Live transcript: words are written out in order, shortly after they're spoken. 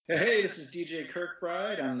Hey, this is DJ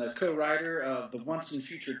Kirkbride. I'm the co-writer of The Once and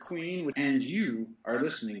Future Queen, and you are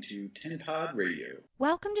listening to Tin Pod Radio.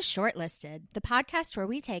 Welcome to Shortlisted, the podcast where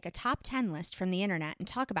we take a top 10 list from the internet and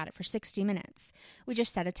talk about it for 60 minutes. We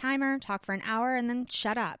just set a timer, talk for an hour, and then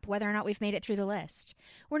shut up whether or not we've made it through the list.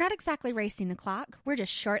 We're not exactly racing the clock, we're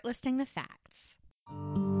just shortlisting the facts.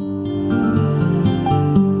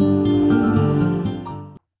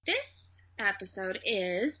 This episode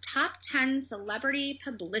is Top 10 Celebrity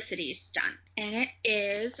Publicity Stunt, and it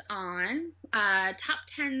is on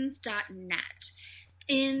top10s.net.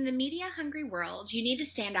 In the media-hungry world, you need to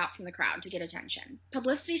stand out from the crowd to get attention.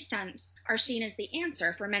 Publicity stunts are seen as the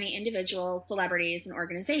answer for many individuals, celebrities, and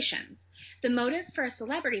organizations. The motive for a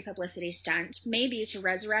celebrity publicity stunt may be to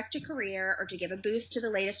resurrect a career or to give a boost to the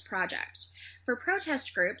latest project. For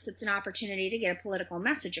protest groups, it's an opportunity to get a political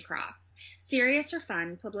message across. Serious or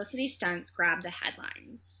fun, publicity stunts grab the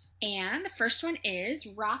headlines. And the first one is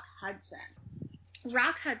Rock Hudson.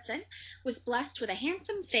 Rock Hudson was blessed with a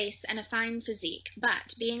handsome face and a fine physique,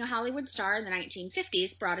 but being a Hollywood star in the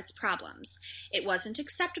 1950s brought its problems. It wasn't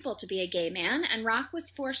acceptable to be a gay man, and Rock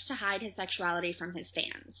was forced to hide his sexuality from his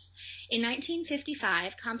fans. In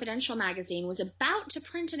 1955, Confidential magazine was about to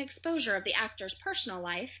print an exposure of the actor's personal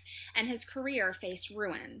life, and his career faced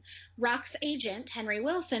ruin. Rock's agent, Henry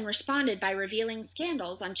Wilson, responded by revealing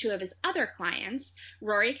scandals on two of his other clients,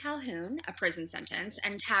 Rory Calhoun, a prison sentence,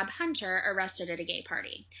 and Tab Hunter, arrested at a gay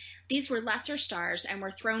party. These were lesser stars and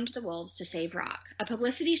were thrown to the wolves to save Rock. A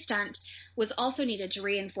publicity stunt was also needed to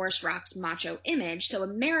reinforce Rock's macho image, so a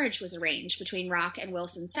marriage was arranged between Rock and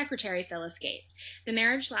Wilson's secretary, Phyllis Gates. The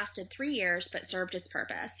marriage lasted 3 years but served its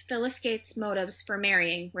purpose. Phyllis Gates' motives for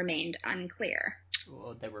marrying remained unclear.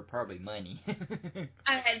 Well, they were probably money.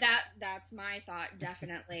 That's my thought,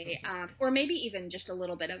 definitely. Or maybe even just a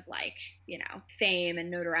little bit of fame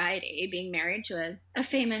and notoriety, being married to a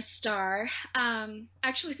famous star.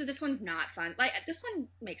 Actually, so this one's not fun. This one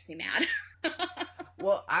makes me mad.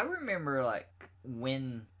 Well, I remember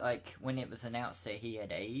when it was announced that he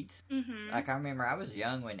had AIDS. Mm-hmm. I remember I was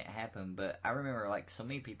young when it happened, but I remember so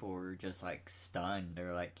many people were just stunned.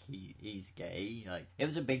 They're like, he's gay. It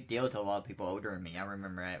was a big deal to a lot of people older than me. I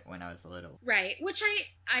remember it when I was little. Right, which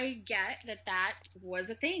I get that was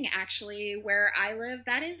a thing. Actually, where I live,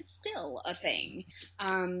 that is still a thing.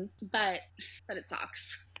 But it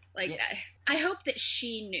sucks. Yeah. I hope that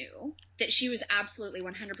she knew, that she was absolutely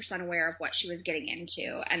 100% aware of what she was getting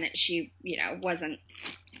into, and that she, wasn't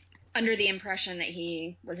under the impression that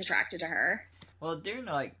he was attracted to her. Well, during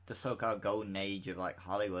the so-called golden age of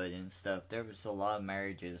Hollywood and stuff, there was a lot of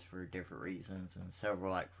marriages for different reasons, and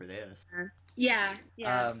several for this. Yeah.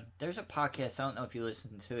 There's a podcast, I don't know if you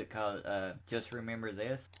listen to it, called Just Remember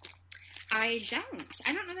This. I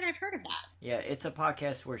don't know that I've heard of that. Yeah, it's a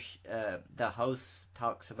podcast where the host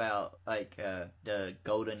talks about the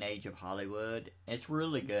golden age of Hollywood. It's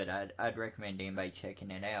really good. I'd recommend anybody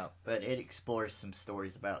checking it out. But it explores some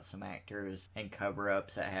stories about some actors and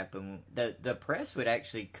cover-ups that happen. The press would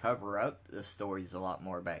actually cover up the stories a lot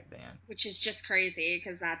more back then, which is just crazy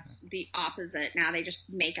because that's the opposite. Now they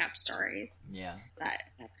just make up stories. Yeah,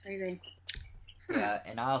 that's crazy. Yeah,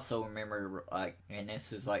 and I also remember, and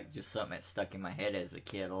this is just something that stuck in my head as a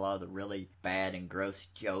kid, a lot of the really bad and gross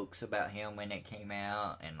jokes about him when it came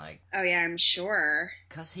out, and oh yeah, I'm sure.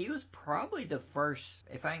 Because he was probably the first,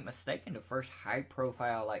 if I ain't mistaken, the first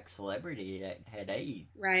high-profile, celebrity that had AIDS.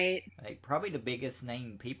 Right. Probably the biggest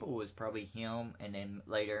name people was probably him, and then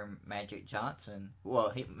later Magic Johnson.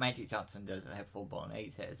 Well, Magic Johnson doesn't have full-blown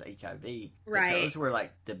AIDS, has HIV. Right. But those were,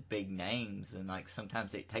 the big names, and,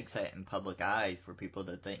 sometimes it takes that in public eyes for people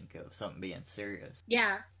to think of something being serious.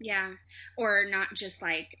 Yeah. Or not just,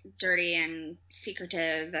 dirty and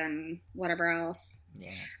secretive and whatever else.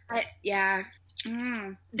 Yeah.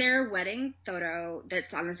 Their wedding photo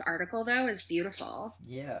that's on this article, though, is beautiful.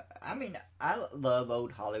 Yeah, I mean, I love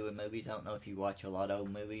old Hollywood movies. I don't know if you watch a lot of old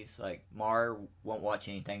movies. Mar won't watch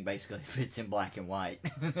anything basically if it's in black and white.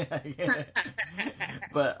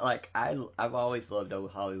 But, I've always loved old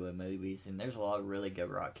Hollywood movies, and there's a lot of really good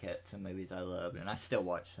Rockettes and movies I loved, and I still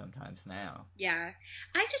watch sometimes now. Yeah.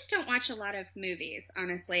 I just don't watch a lot of movies,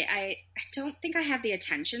 honestly. I don't think I have the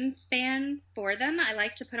attention span for them. I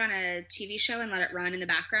like to put on a TV show and let it run in the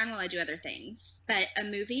background while I do other things. But a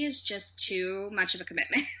movie is just too much of a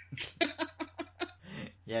commitment.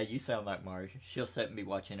 Yeah, you sound like Mar. She'll sit and be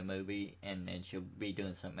watching a movie, and then she'll be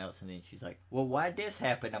doing something else, and then she's like, well, why'd this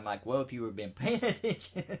happen? I'm like, well, if you were been paying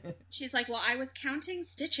attention. She's like, well, I was counting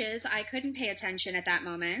stitches. I couldn't pay attention at that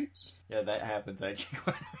moment. Yeah, that happens actually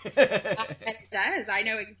quite a bit. It does. I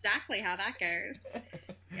know exactly how that goes.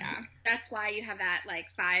 Yeah, that's why you have that like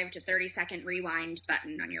 5 to 30-second rewind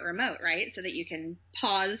button on your remote, right? So that you can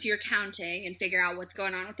pause your counting and figure out what's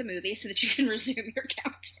going on with the movie so that you can resume your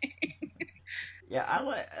counting. Yeah, I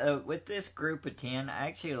like with this group of 10. I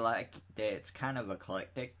actually like that it's kind of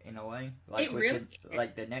eclectic in a way. Like It with really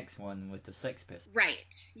the is. next one with the Sex Pistols. Right.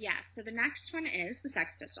 Yes. So the next one is the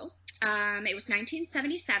Sex Pistols. It was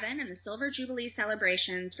 1977, and the Silver Jubilee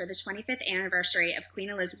celebrations for the 25th anniversary of Queen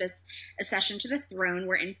Elizabeth's accession to the throne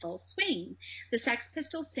were in full swing. The Sex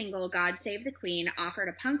Pistols single "God Save the Queen" offered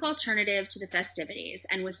a punk alternative to the festivities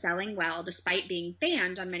and was selling well despite being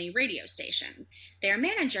banned on many radio stations. Their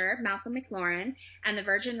manager, Malcolm McLaren, and the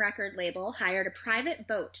Virgin record label hired a private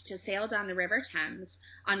boat to sail down the River Thames,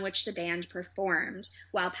 on which the band performed,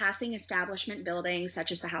 while passing establishment buildings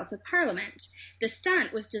such as the House of Parliament. The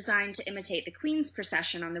stunt was designed to imitate the Queen's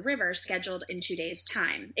procession on the river, scheduled in 2 days'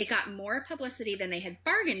 time. It got more publicity than they had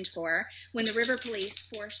bargained for when the river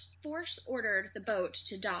police force-ordered the boat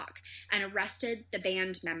to dock and arrested the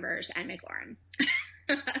band members and McLaren.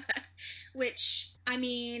 Which, I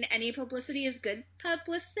mean, any publicity is good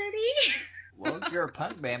publicity. Well, if you're a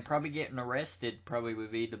punk band, probably getting arrested probably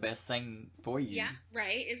would be the best thing for you. Yeah,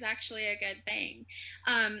 right, is actually a good thing.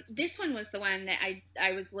 This one was the one that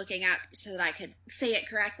I was looking at so that I could say it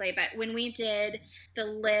correctly. But when we did the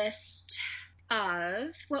list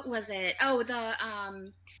of, what was it? Oh,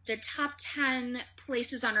 the top 10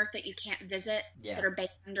 places on Earth that you can't visit, Yeah. that are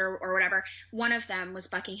banned or whatever. One of them was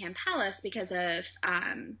Buckingham Palace because of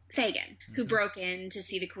Fagin, who broke in to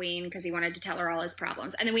see the Queen because he wanted to tell her all his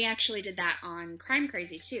problems. And then we actually did that on Crime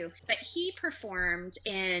Crazy too. But he performed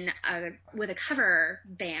with a cover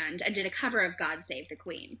band and did a cover of "God Save the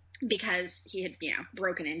Queen" because he had,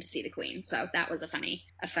 broken in to see the Queen. So that was a funny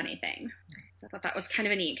thing. So I thought that was kind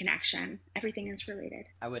of a neat connection. Everything is related.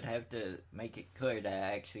 I would have to make it clear that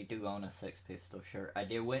I actually do own a Sex Pistol shirt. I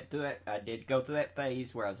did go through that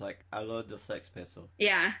phase where I was like, I love the Sex Pistols.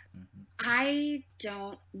 Yeah. I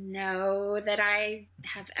don't know that I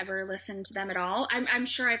have ever listened to them at all. I'm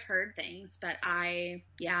sure I've heard things, but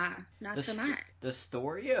not so much. The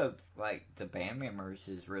story of like the band members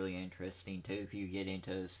is really interesting too. If you get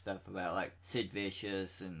into stuff about like Sid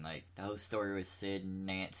Vicious and like the whole story with Sid and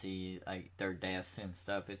Nancy, like their deaths and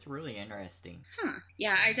stuff, it's really interesting. Huh.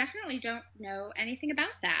 Yeah, I definitely don't know anything about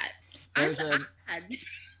that. There's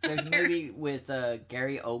I'm a movie with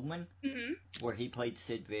Gary Oldman mm-hmm. where he played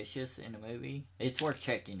Sid Vicious in a movie. It's worth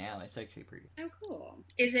checking out. It's actually pretty good. Oh, cool.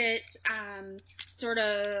 Is it sort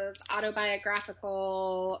of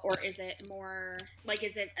autobiographical, or is it more like,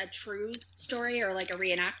 is it a true story or like a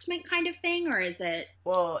reenactment kind of thing, or is it?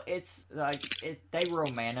 Well, it's like they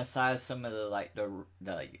romanticize some of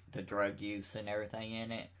the drug use and everything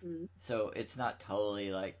in it. So it's not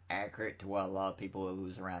totally like accurate to what a lot of people who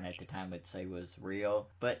was around at the time would say was real,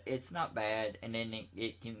 but it's not bad. And then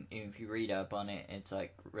it can, if you read up on it, it's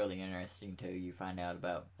like really interesting too. You find out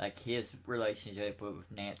about like his relationship with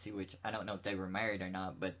Nancy, which I don't know if they were married or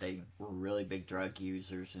not, but they were really big drug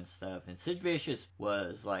users and stuff. And Sid Vicious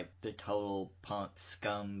was like the total punk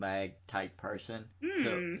scumbag type person.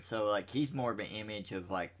 So like he's more of an image of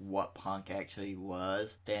like what punk actually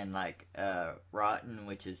was than like Rotten,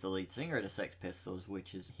 which is the lead singer of the Sex Pistols,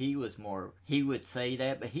 which is he would say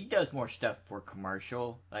that, but he does more stuff for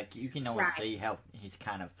commercial. Like you can always see how he's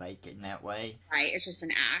kind of fake in that way. Right, it's just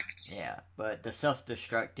an act. Yeah, but the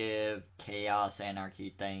self-destructive chaos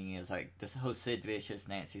anarchy thing is like this whole Sid Vicious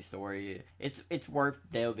Nancy story. It's worth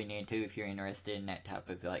delving into if you're interested in that type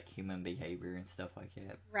of like human behavior and stuff like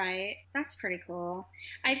that. Right, that's pretty cool.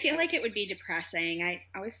 I feel like it would be depressing. I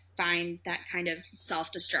always find that kind of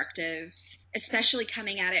self-destructive, especially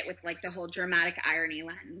coming at it with like the whole dramatic irony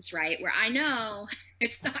lens, right? Where I know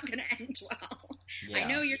it's not going to end well. Yeah. I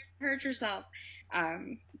know you're going to hurt yourself.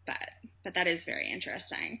 But that is very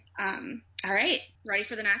interesting. All right, ready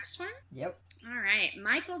for the next one? Yep. All right,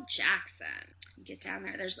 Michael Jackson. Get down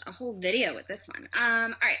there. There's a whole video with this one. All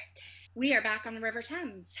right. We are back on the River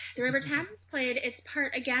Thames. The River Thames played its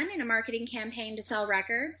part again in a marketing campaign to sell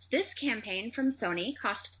records. This campaign from Sony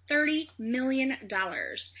cost $30 million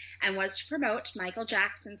and was to promote Michael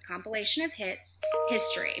Jackson's compilation of hits,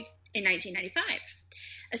 History, in 1995.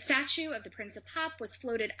 A statue of the Prince of Pop was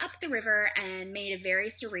floated up the river and made a very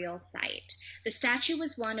surreal sight. The statue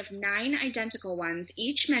was one of 9 identical ones,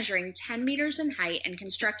 each measuring 10 meters in height and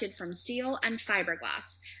constructed from steel and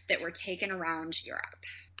fiberglass, that were taken around Europe.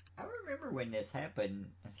 I remember when this happened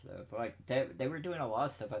and stuff. Like they were doing a lot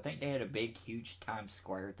of stuff. I think they had a big, huge Times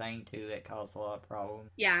Square thing too that caused a lot of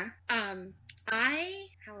problems. Yeah.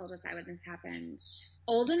 How old was I when this happened?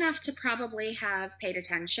 Old enough to probably have paid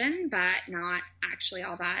attention, but not actually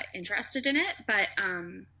all that interested in it. But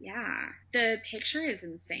yeah, the picture is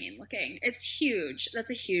insane looking. It's huge.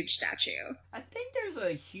 That's a huge statue. I think there's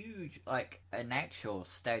a huge, like, an actual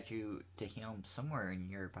statue to him somewhere in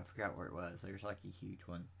Europe. I forgot where it was. There's, like, a huge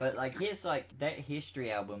one. But, like, his, like, that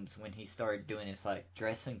history albums when he started doing this, like,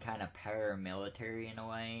 dressing kind of paramilitary in a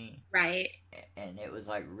way. Right. And it was,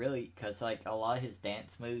 like, really, because, like, a lot of his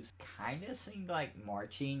dance moves kind of seemed like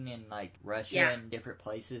marching in, like, Russia and different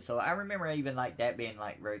places. So I remember even, like, that being,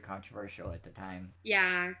 like, very controversial at the time.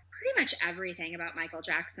 Yeah. Pretty much everything about Michael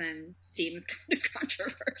Jackson seems kind of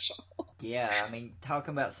controversial. Yeah, I mean,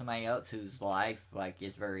 talking about somebody else whose life, like,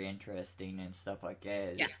 is very interesting and stuff like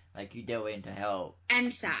that. Yeah. Like, you delve into hell.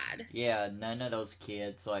 And sad. Yeah, none of those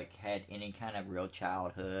kids, like, had any kind of real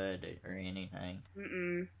childhood or anything.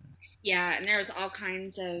 Mm-mm. Yeah, and there's all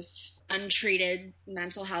kinds of untreated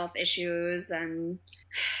mental health issues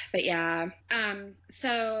but yeah.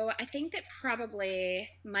 So I think that probably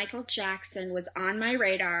Michael Jackson was on my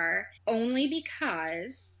radar only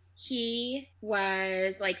because he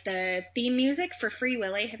was like the theme music for Free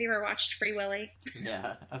Willy. Have you ever watched Free Willy?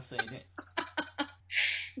 Yeah, I've seen it.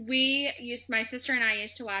 My sister and I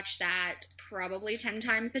used to watch that probably 10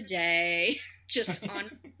 times a day, just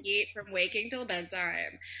on repeat from waking till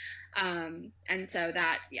bedtime. And so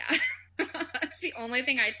that, yeah, that's the only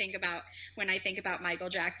thing I think about when I think about Michael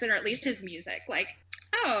Jackson, or at least his music. Like,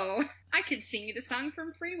 oh, I could sing you the song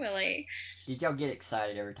from Free Willy. Did y'all get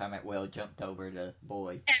excited every time that whale jumped over the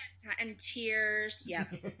boy? And tears. Yep.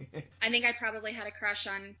 I think I probably had a crush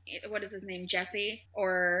on, what is his name, Jesse,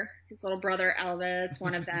 or his little brother Elvis,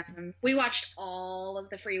 one of them. We watched all of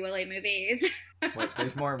the Free Willy movies. Wait,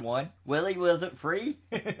 there's more than one? Willie wasn't free?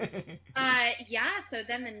 Yeah, so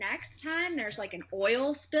then the next time there's like an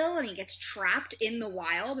oil spill and he gets trapped in the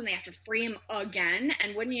wild and they have to free him again.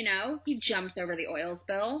 And wouldn't you know, he jumps over the oil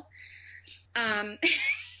spill.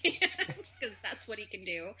 Because that's what he can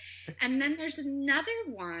do. And then there's another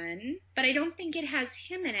one, but I don't think it has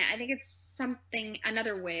him in it. I think it's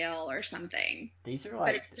another whale or something. These are But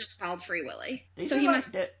like it's just called Free Willy. these So are he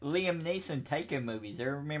like must. the Liam Neeson Taken movies.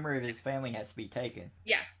 Every member of his family has to be taken.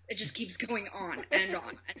 Yes, it just keeps going on and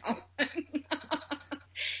on and on.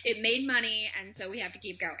 It made money, and so we have to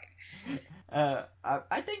keep going.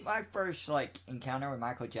 I think my first like encounter with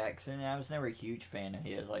Michael Jackson, I was never a huge fan of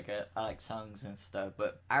his. Like I like songs and stuff,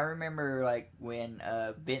 but I remember like when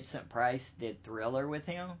Vincent Price did Thriller with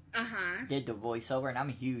him, did the voiceover, and I'm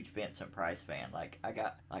a huge Vincent Price fan. Like I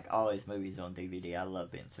got like all his movies on DVD. I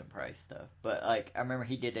love Vincent Price stuff. But like I remember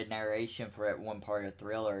he did the narration for that one part of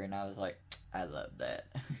Thriller, and I was like, I love that.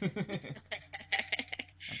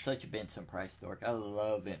 I'm such a Vincent Price dork. I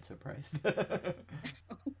love Vincent Price.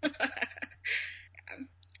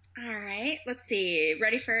 All right, let's see.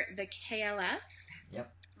 Ready for the KLF?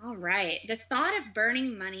 Yep. All right. The thought of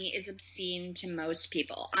burning money is obscene to most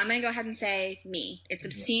people. I'm going to go ahead and say me. It's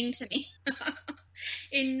obscene to me.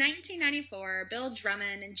 In 1994, Bill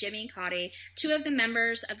Drummond and Jimmy Cauty, two of the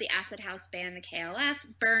members of the acid house band the KLF,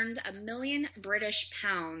 burned £1 million British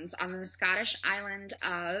pounds on the Scottish island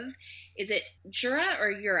of, is it Jura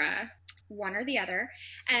or Ura? One or the other,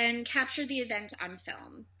 and captured the event on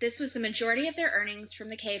film. This was the majority of their earnings from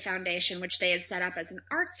the K Foundation, which they had set up as an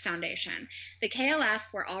arts foundation. The KLF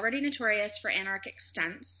were already notorious for anarchic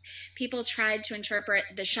stunts. People tried to interpret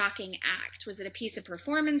the shocking act. Was it a piece of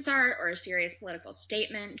performance art or a serious political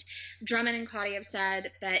statement? Drummond and Cauty have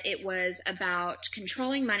said that it was about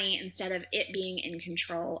controlling money instead of it being in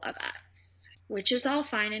control of us. Which is all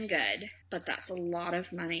fine and good, but that's a lot of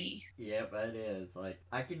money. Yep, it is. Like,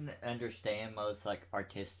 I can understand most, like,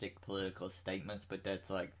 artistic political statements, but that's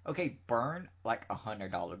like, okay, burn, like,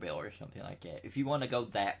 $100 bill or something like that. If you want to go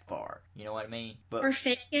that far, you know what I mean? But or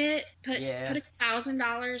fake it, put yeah,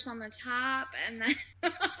 $1,000 on the top, and then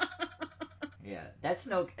yeah,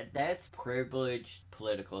 that's privileged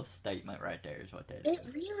political statement right there is what that it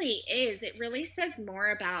is. really is. It really says more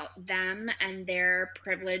about them and their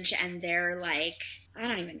privilege and their, like, I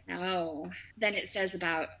don't even know, than it says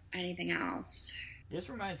about anything else. This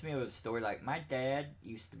reminds me of a story. Like, my dad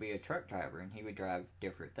used to be a truck driver, and he would drive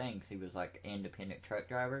different things. He was like an independent truck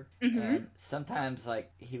driver, Mm-hmm. and sometimes like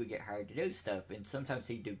he would get hired to do stuff, and sometimes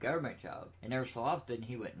he'd do government jobs. And every so often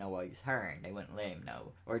he wouldn't know what he was hiring. They wouldn't let him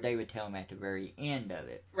know, or they would tell him at the very end of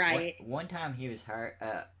it. Right. One time he was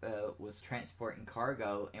was transporting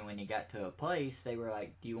cargo, and when he got to a place, they were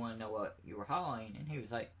like, "Do you want to know what you were hauling?" And he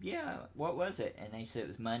was like, "Yeah, what was it?" And they said it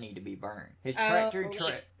was money to be burned. His tractor,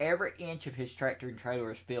 every inch of his tractor and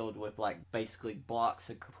trailers filled with like basically blocks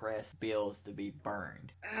of compressed bills to be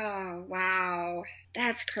burned. Oh, wow.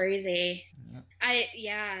 That's crazy. Yep.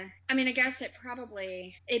 I mean, I guess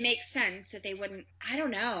it makes sense that they wouldn't, I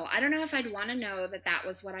don't know. I don't know if I'd want to know that that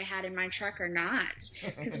was what I had in my truck or not.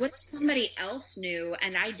 Because what if somebody else knew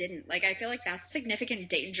and I didn't? Like, I feel like that's significant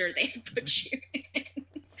danger they put you in.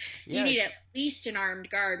 You Yeah, need at least an armed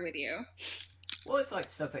guard with you. well, it's like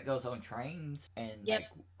stuff that goes on trains, and Yep. like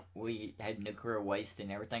we had nuclear waste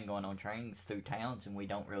and everything going on trains through towns, and we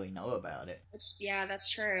don't really know about it. Yeah, that's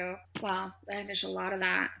true. Well, there's a lot of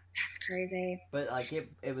that. That's crazy. But like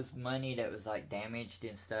it was money that was like damaged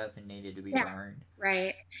and stuff and needed to be Yeah. burned.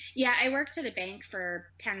 Right. Yeah, I worked at a bank for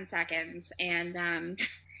 10 seconds and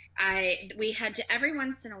we had to, every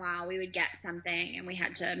once in a while we would get something and we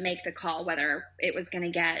had to make the call whether it was going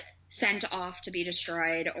to get sent off to be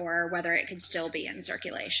destroyed or whether it could still be in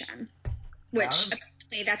circulation. Which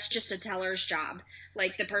apparently that's just a teller's job.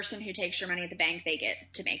 Like the person who takes your money at the bank, they get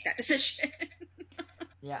to make that decision.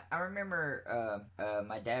 Yeah, I remember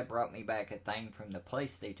my dad brought me back a thing from the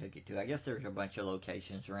place they took it to. I guess there's a bunch of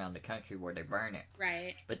locations around the country where they burn it.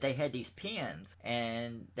 Right. But they had these pins,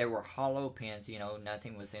 and they were hollow pins,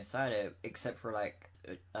 nothing was inside of it except for like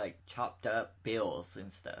chopped up bills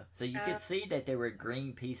and stuff. So you could see that there were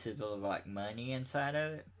green pieces of like money inside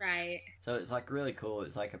of it. Right. So it's like really cool.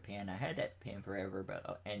 It's like a pin. I had that pin forever,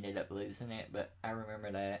 but I ended up losing it. But I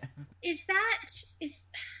remember that.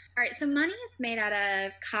 All right, so money is made out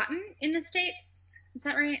of cotton in the States. Is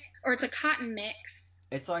that right? Or it's a cotton mix?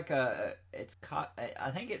 It's like I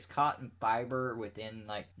think it's cotton fiber within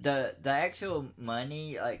like the actual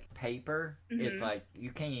money like paper. It's like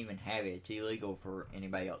you can't even have it. It's illegal for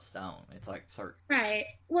anybody else to own. It's like certain. Right.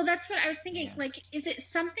 Well, that's what I was thinking. Yeah. Like, is it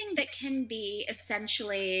something that can be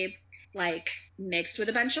essentially like mixed with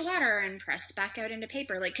a bunch of water and pressed back out into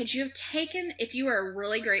paper? Like, could you have taken, if you were a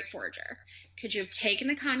really great forger, could you have taken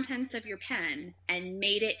the contents of your pen and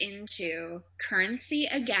made it into currency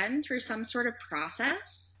again through some sort of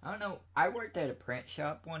process? I don't know. I worked at a print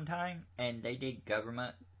shop one time, and they did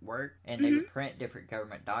government work, and they would print different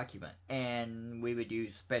government documents, and we would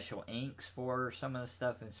use special inks for some of the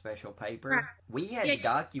stuff and special paper. Right. We had to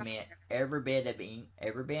document every bit of ink,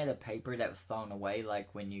 every bit of paper that was thrown away, like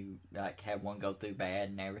when you like had one go through bad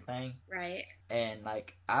and everything. Right. And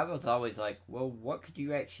like I was always like, well, what could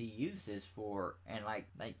you actually use this for? And like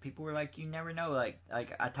people were like, you never know. Like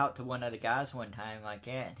I talked to one of the guys one time like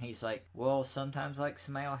that, and he's like, well, sometimes like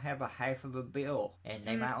somebody will have a half of a bill, and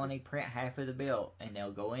they might only print half of the bill, and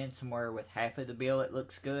they'll go in somewhere with half of the bill it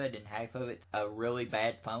looks good, and half of it's a really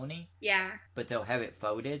bad phony. Yeah. But they'll have it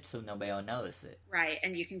folded so nobody will notice it. Right,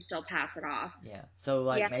 and you can still pass it off. Yeah. So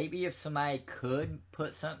like maybe if somebody could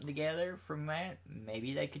put something together from that,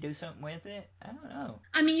 maybe they could do something with it. I don't know.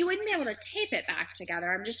 I mean, you wouldn't be able to tape it back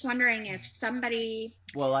together. I'm just wondering if somebody...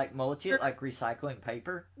 Well, like mulch it, like recycling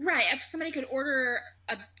paper? Right, if somebody could order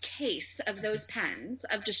a case of those pens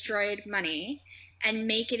of destroyed money and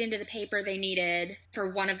make it into the paper they needed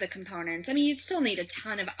for one of the components. I mean, you'd still need a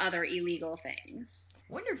ton of other illegal things.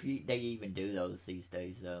 Wonder if they even do those these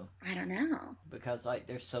days, though. I don't know. Because like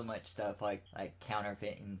there's so much stuff like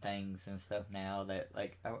counterfeiting things and stuff now that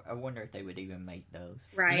like I wonder if they would even make those.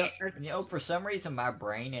 Right. For some reason my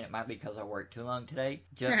brain, and it might be because I worked too long today,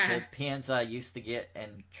 jumped to pins I used to get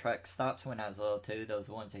in truck stops when I was little too. Those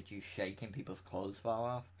ones that you shake and people's clothes fall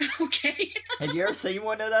off. Okay. Have you ever seen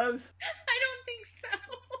one of those? I don't think so.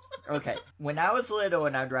 Okay, when I was little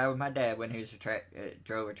and I'd drive with my dad when he was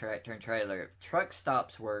drove a tractor and trailer, truck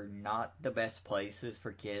stops were not the best places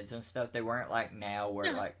for kids and stuff. They weren't like now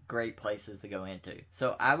where like great places to go into.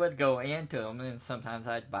 So I would go into them, and sometimes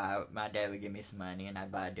my dad would give me some money and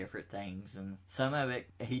I'd buy different things, and some of it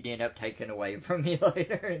he'd end up taking away from me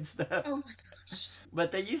later and stuff. Oh my gosh.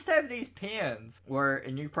 But they used to have these pins where,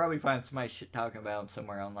 and you probably find somebody talking about them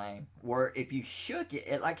somewhere online, where if you shook it,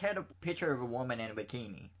 it like had a picture of a woman in a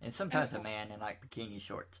bikini, and sometimes a man in like bikini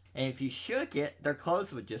shorts. And if you shook it, their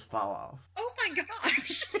clothes would just fall off. Oh my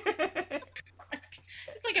gosh.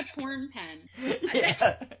 It's like a porn pen.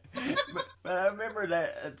 Yeah. but I remember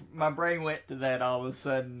that my brain went to that all of a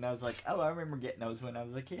sudden, and I was like, oh, I remember getting those when I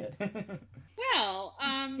was a kid. Well,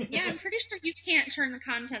 yeah, I'm pretty sure you can't turn the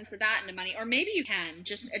contents of that into money. Or maybe you can,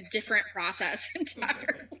 just a different process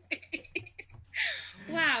entirely.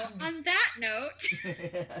 Wow, on that note,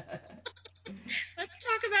 let's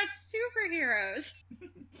talk about superheroes.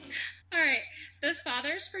 All right, the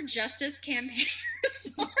Fathers for Justice campaign.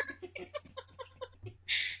 Sorry.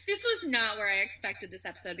 This was not where I expected this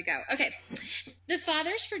episode to go. Okay. The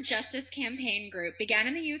Fathers for Justice campaign group began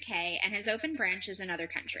in the UK and has opened branches in other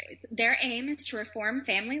countries. Their aim is to reform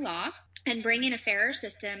family law, and bring in a fairer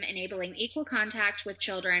system enabling equal contact with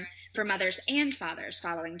children for mothers and fathers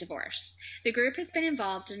following divorce. The group has been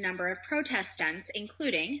involved in a number of protest stunts,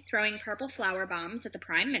 including throwing purple flower bombs at the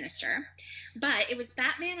Prime Minister. But it was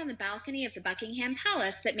Batman on the balcony of the Buckingham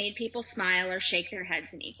Palace that made people smile or shake their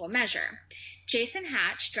heads in equal measure. Jason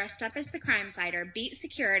Hatch, dressed up as the crime fighter, beat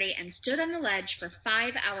security and stood on the ledge for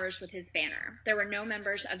 5 hours with his banner. There were no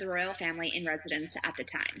members of the royal family in residence at the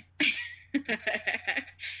time.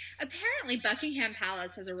 Apparently, Buckingham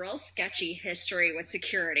Palace has a real sketchy history with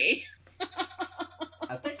security.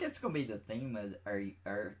 I think it's gonna be the theme of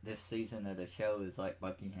our this season of the show is like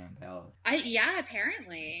Buckingham Palace. Yeah,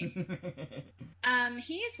 apparently.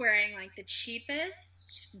 He is wearing like the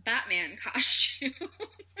cheapest Batman costume.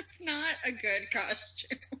 Not a good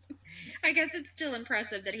costume. I guess it's still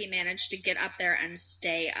impressive that he managed to get up there and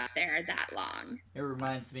stay up there that long. It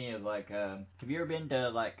reminds me of like, have you ever been to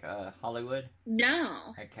like Hollywood?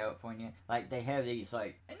 No. Like California? Like they have these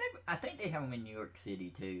like, and I think they have them in New York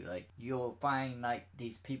City too. Like you'll find like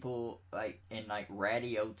these people like in like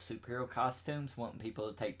ratty old superhero costumes wanting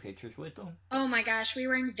people to take pictures with them. Oh my gosh, we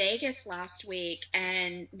were in Vegas last week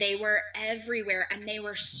and they were everywhere and they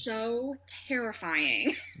were so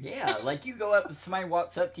terrifying. Yeah, like you go up and somebody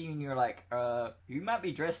walks up to you and you're like, you might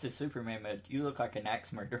be dressed as Superman, but you look like an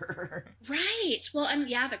axe murderer. Right. Well,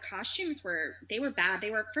 yeah, the costumes were bad.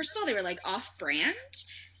 They were, first of all, they were like off-brand,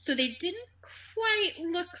 so they didn't quite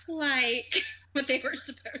look like what they were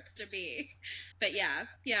supposed to be. But yeah,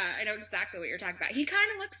 I know exactly what you're talking about. He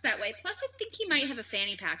kind of looks that way. Plus, I think he might have a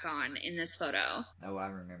fanny pack on in this photo. Oh, I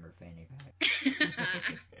remember fanny pack.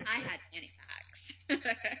 I had fanny packs.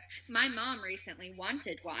 My mom recently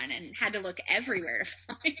wanted one and had to look everywhere to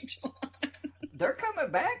find one. They're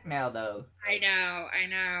coming back now, though. I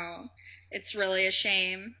know. It's really a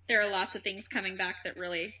shame. There are lots of things coming back that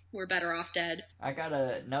really were better off dead. I got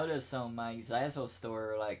a notice on my Zazzle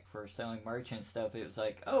store, like, for selling merch and stuff. It was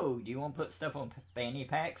like, oh, do you want to put stuff on fanny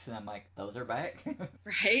packs? And I'm like, those are back?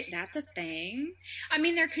 Right? That's a thing. I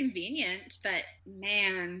mean, they're convenient, but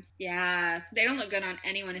man, yeah, they don't look good on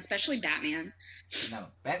anyone, especially Batman. No,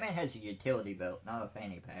 Batman has a utility belt, not a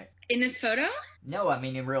fanny pack. In this photo? No, I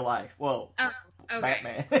mean in real life. Whoa. Oh, okay.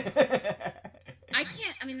 Batman. I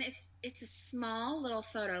can't, I mean, it's a small little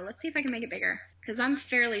photo. Let's see if I can make it bigger. Because I'm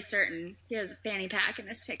fairly certain he has a fanny pack in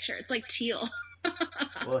this picture. It's like teal.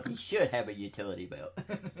 Well, he should have a utility belt.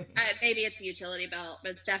 Maybe it's a utility belt,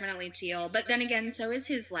 but it's definitely teal. But then again, so is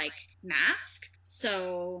his like mask.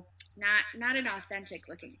 So not an authentic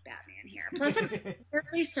looking Batman here. Plus, I'm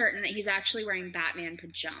fairly certain that he's actually wearing Batman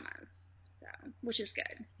pajamas. So, which is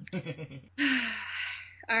good.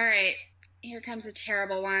 All right, here comes a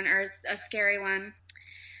terrible one or a scary one.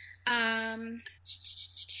 Let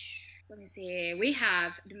me see. We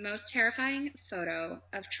have the most terrifying photo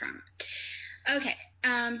of Trump. Okay.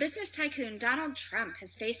 Business tycoon Donald Trump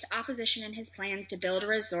has faced opposition in his plans to build a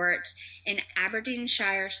resort in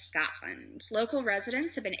Aberdeenshire, Scotland. Local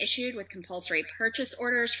residents have been issued with compulsory purchase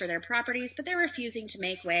orders for their properties, but they're refusing to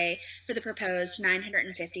make way for the proposed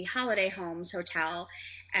 950 holiday homes hotel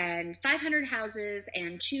and 500 houses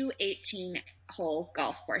and two 18-hole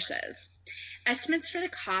golf courses. Estimates for the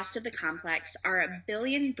cost of the complex are £1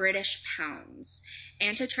 billion British pounds.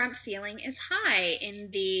 Anti-Trump feeling is high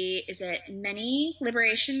in the, is it Many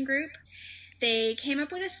Liberation Group? They came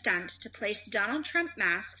up with a stunt to place Donald Trump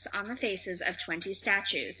masks on the faces of 20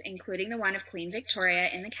 statues, including the one of Queen Victoria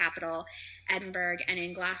in the capital, Edinburgh, and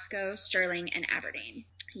in Glasgow, Stirling, and Aberdeen.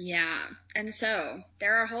 Yeah, and so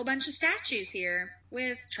there are a whole bunch of statues here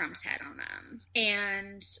with Trump's head on them.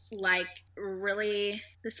 And like, really,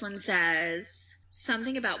 this one says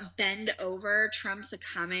something about bend over, Trump's a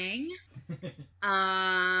coming.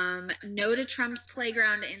 No to Trump's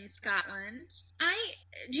playground in Scotland.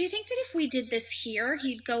 Do you think that if we did this here,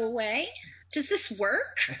 he'd go away? Does this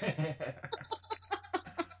work?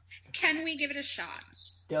 Can we give it a shot?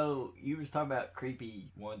 So, you was talking about creepy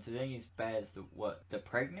ones. I think it's bad as the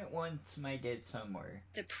pregnant one somebody did somewhere.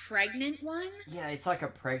 The pregnant one? Yeah, it's like a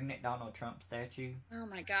pregnant Donald Trump statue. Oh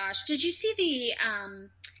my gosh. Did you see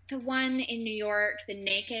the one in New York, the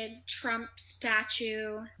naked Trump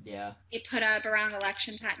statue? Yeah. They put up around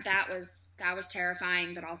election time. That was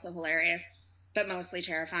terrifying, but also hilarious. But mostly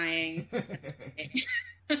terrifying.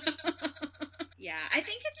 Yeah, I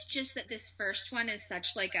think it's just that this first one is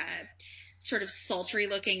such like a sort of sultry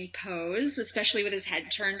looking pose, especially with his head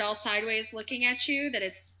turned all sideways looking at you, that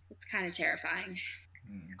it's kind of terrifying.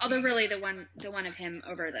 Although really the one of him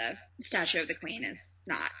over the statue of the Queen is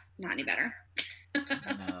not any better.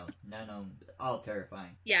 No, all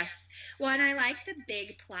terrifying. Yes. Well, and I like the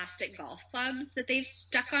big plastic golf clubs that they've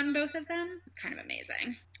stuck on both of them. It's kind of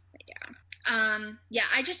amazing. But Yeah,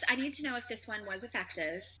 I need to know if this one was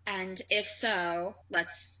effective, and if so,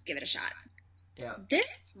 let's give it a shot. Yeah.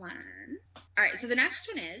 This one. All right, so the next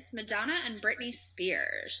one is Madonna and Britney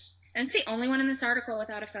Spears. And it's the only one in this article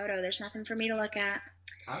without a photo. There's nothing for me to look at.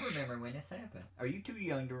 I remember when this happened. Are you too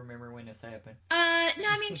young to remember when this happened? No,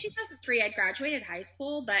 I mean 2003. I graduated high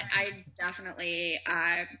school, but I definitely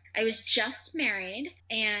I was just married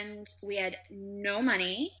and we had no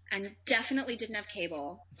money and definitely didn't have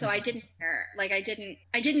cable, so I didn't care. Like I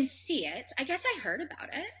didn't see it. I guess I heard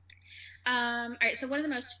about it. All right, so one of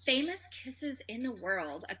the most famous kisses in the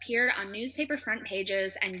world appeared on newspaper front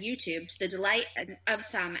pages and YouTube to the delight of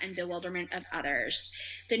some and bewilderment of others.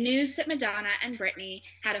 The news that Madonna and Britney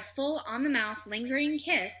had a full on-the-mouth lingering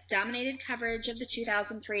kiss dominated coverage of the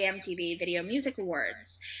 2003 MTV Video Music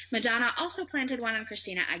Awards. Madonna also planted one on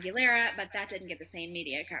Christina Aguilera, but that didn't get the same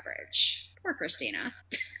media coverage. Poor Christina.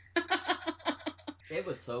 It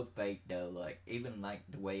was so fake though, like even like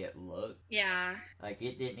the way it looked. Yeah. Like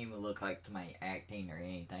it didn't even look like somebody acting or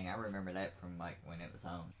anything. I remember that from like when it was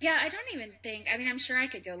on. Yeah, I don't even think, I mean, I'm sure I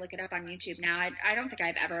could go look it up on YouTube now. I don't think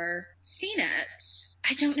I've ever seen it.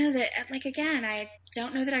 I don't know that, like, again, I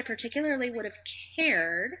don't know that I particularly would have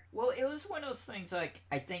cared. Well, it was one of those things like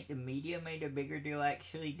I think the media made a bigger deal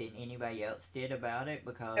actually than anybody else did about it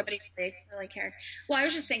because Nobody really cared. Well, I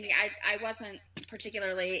was just thinking, I wasn't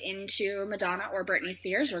particularly into Madonna or Britney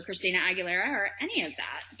Spears or Christina Aguilera or any of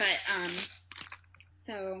that. But,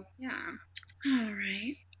 so, yeah. All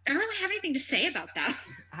right. I don't really have anything to say about that.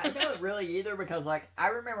 I don't really either because like I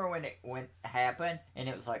remember when it happened and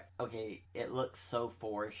it was like okay it looks so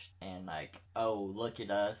forced and like oh look at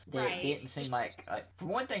us Right. it didn't seem like for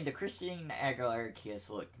one thing the Christina Aguilera kiss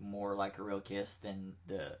looked more like a real kiss than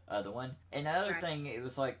the other one and the other thing it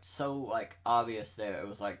was like so like obvious that it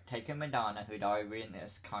was like taking Madonna who'd already been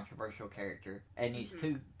this controversial character and these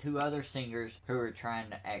two other singers who were trying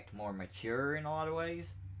to act more mature in a lot of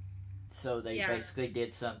ways. So they basically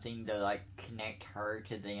did something to like connect her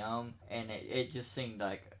to them, and it just seemed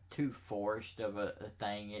like too forced of a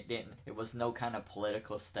thing. It was no kind of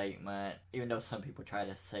political statement, even though some people try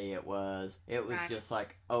to say it was. It was just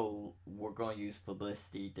like, oh, we're going to use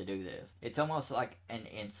publicity to do this. It's almost like an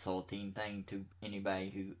insulting thing to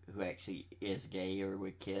anybody who actually is gay or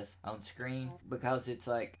would kiss on screen, because it's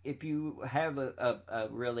like if you have a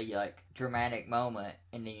really like dramatic moment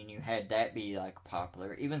and then you had that be like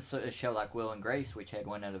popular, even so a show like Will and Grace, which had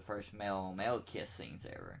one of the first male on male kiss scenes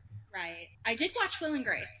ever. Right. I did watch Will and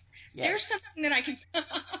Grace. Yeah. There's something that I can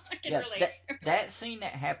relate. That scene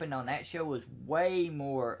that happened on that show was way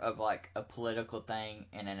more of like a political thing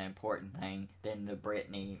and an important thing than the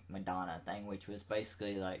Britney Madonna thing, which was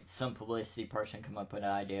basically like some publicity person come up with an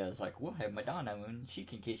idea. It's like we'll have Madonna and she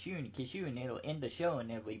can kiss you and it'll end the show and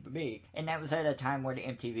it'll be big. And that was at a time where the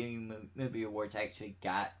MTV Movie Awards actually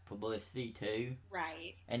got publicity too.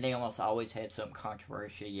 Right. And they almost always had some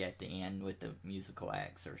controversy at the end with the musical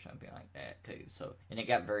acts or something like that too. So and it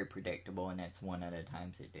got very predictable, and that's one of the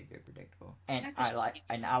times it did get predictable. And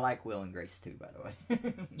I like Will and Grace too, by the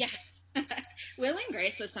way. Yes, Will and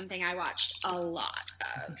Grace was something I watched a lot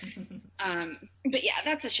of. But yeah,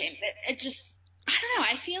 that's a shame. It just I don't know.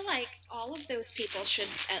 I feel like all of those people should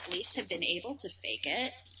at least have been able to fake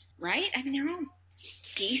it, right? I mean, they're all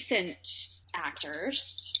decent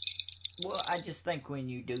actors. Well, I just think when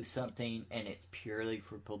you do something and it's purely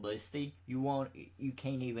for publicity, you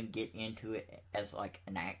can't even get into it as like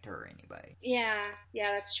an actor or anybody. Yeah,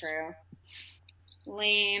 that's true.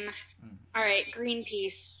 Lame. All right,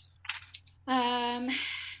 Greenpeace.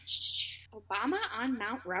 Obama on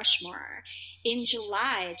Mount Rushmore. In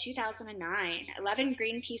July 2009, 11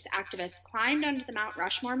 Greenpeace activists climbed onto the Mount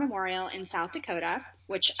Rushmore Memorial in South Dakota,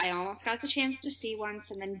 which I almost got the chance to see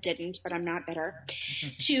once and then didn't, but I'm not bitter,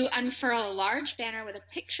 to unfurl a large banner with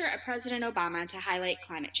a picture of President Obama to highlight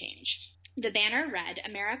climate change. The banner read,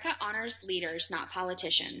 "America honors leaders, not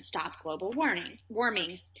politicians. Stop global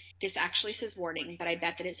warming." This actually says warning, but I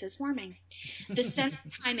bet that it says warming. The stunt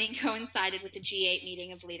timing coincided with the G8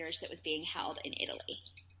 meeting of leaders that was being held in Italy.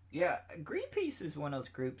 Yeah, Greenpeace is one of those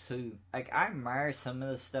groups who, like, I admire some of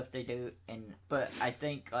the stuff they do, but I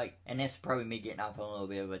think, like, and that's probably me getting off on a little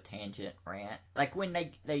bit of a tangent rant, like, when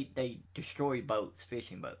they destroy boats,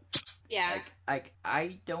 fishing boats. Yeah. Like, like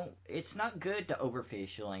I don't. It's not good to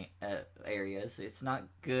overfish areas. It's not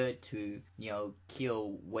good to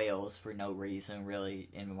kill whales for no reason really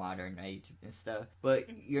in modern age and stuff. But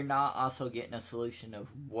you're not also getting a solution of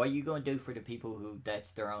what are you going to do for the people who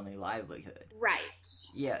that's their only livelihood. Right.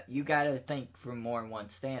 Yeah, you got to think from more than one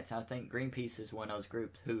stance. I think Greenpeace is one of those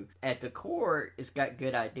groups who, at the core, has got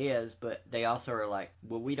good ideas, but they also are like,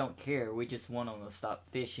 well, we don't care. We just want them to stop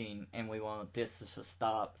fishing, and we want this to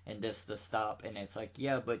stop and this to stop. And it's like,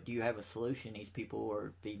 yeah, but do you have a solution? These people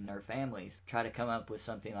are feeding their families. Try to come up with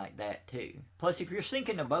something like that too. Plus, if you're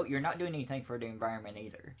sinking a boat, you're not doing anything for the environment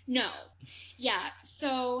either. No. Yeah.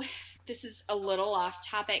 So this is a little off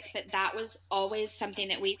topic, but that was always something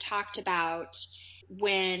that we talked about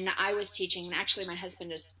when I was teaching, and actually my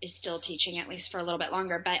husband is still teaching, at least for a little bit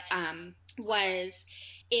longer, but was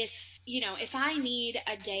if I need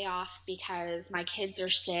a day off because my kids are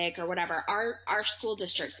sick or whatever, our school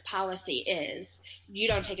district's policy is you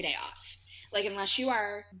don't take a day off. Like, unless you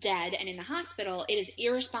are dead and in the hospital, it is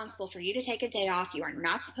irresponsible for you to take a day off. You are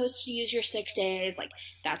not supposed to use your sick days. Like,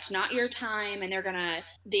 that's not your time. And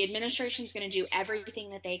the administration's going to do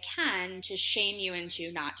everything that they can to shame you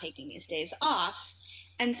into not taking these days off.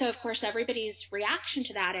 And so, of course, everybody's reaction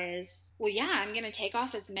to that is, well, yeah, I'm going to take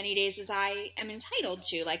off as many days as I am entitled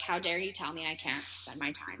to. Like, how dare you tell me I can't spend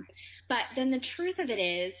my time? But then the truth of it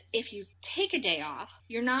is, if you take a day off,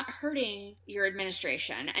 you're not hurting your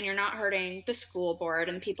administration and you're not hurting the school board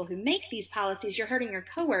and the people who make these policies. You're hurting your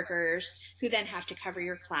coworkers who then have to cover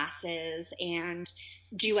your classes and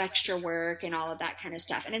do extra work and all of that kind of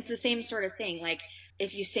stuff. And it's the same sort of thing. Like,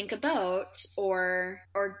 if you sink a boat or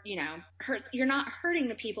you're not hurting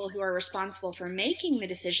the people who are responsible for making the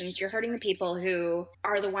decisions. You're hurting the people who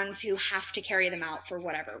are the ones who have to carry them out for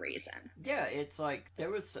whatever reason. Yeah, it's like there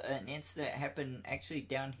was an incident happened actually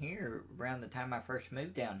down here around the time I first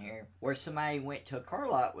moved down here where somebody went to a car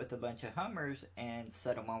lot with a bunch of Hummers and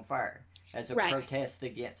set them on fire as a protest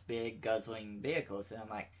against big guzzling vehicles. And I'm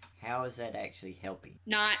like, how is that actually helping?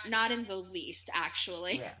 Not in the least,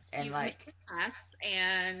 actually. Yeah, and you've hurt us,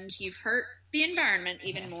 and you've hurt the environment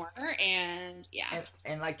even more, and yeah.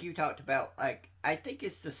 And like you talked about, like I think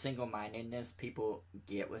it's the single-mindedness people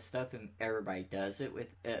get with stuff, and everybody does it with,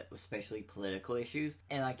 especially political issues.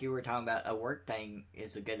 And like you were talking about, a work thing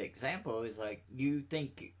is a good example. Is like you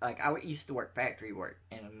think, like I used to work factory work,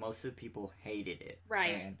 and most of the people hated it,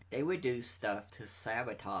 right? And they would do stuff to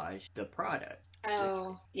sabotage the product.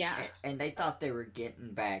 Oh, yeah. And they thought they were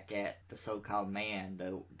getting back at the so-called man,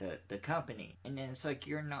 the company. And then it's like,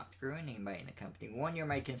 you're not screwing anybody in the company. One, you're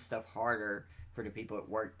making stuff harder for the people that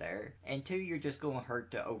work there. And two, you're just going to hurt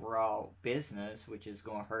the overall business, which is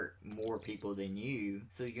going to hurt more people than you.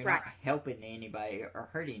 So you're not helping anybody or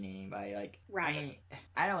hurting anybody. Like, I mean,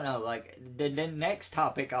 I don't know. Like, the next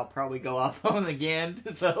topic I'll probably go off on again.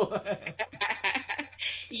 So...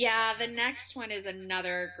 Yeah, the next one is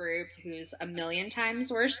another group who's a million times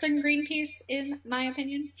worse than Greenpeace, in my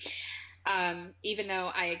opinion. Even though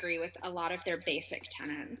I agree with a lot of their basic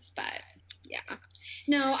tenets, but yeah.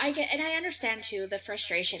 No, I get, and I understand too the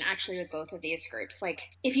frustration actually with both of these groups. Like,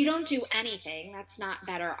 if you don't do anything, that's not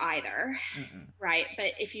better either. Right?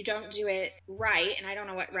 But if you don't do it right, and I don't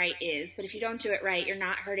know what right is, but if you don't do it right, you're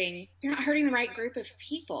not hurting the right group of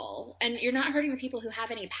people, and you're not hurting the people who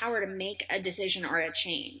have any power to make a decision or a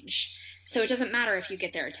change. So it doesn't matter if you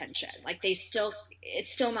get their attention. Like, it's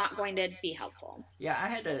still not going to be helpful. Yeah, I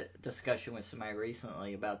had a discussion with somebody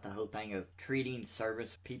recently about the whole thing of treating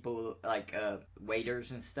service people, like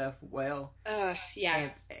waiters and stuff, well.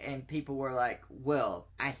 Yes. And people were like, well,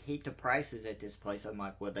 I hate the prices at this place. I'm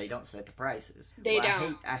like, well, they don't set the prices. They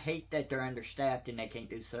don't. I hate that they're understaffed and they can't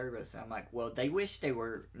do service. I'm like, well, they wish they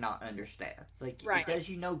were not understaffed. Like, it does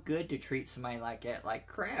you no good to treat somebody like that like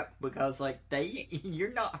crap, because like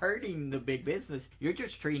you're not hurting the big business. You're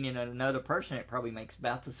just treating another person that probably makes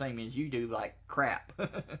about the same as you do like crap.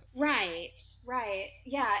 Right.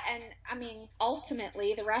 Yeah, and I mean,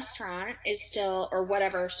 ultimately the restaurant is still, or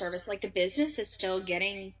whatever service, like the business is still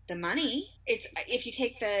getting the money. It's, if you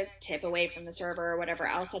take the tip away from the server or whatever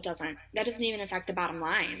else, that doesn't even affect the bottom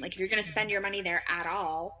line. Like, if you're going to spend your money there at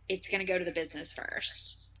all, it's going to go to the business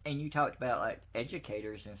first. And you talked about like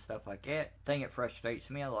educators and stuff like that. The thing that frustrates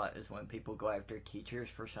me a lot is when people go after teachers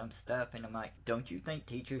for some stuff, and I'm like, don't you think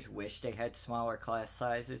teachers wish they had smaller class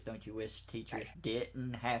sizes? Don't you wish teachers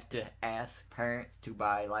didn't have to ask parents to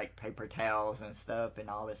buy like paper towels and stuff and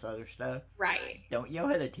all this other stuff? Right. Don't yell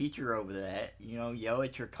at a teacher over that. Yell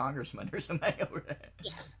at your congressman or somebody over that.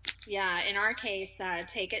 Yes. Yeah, in our case,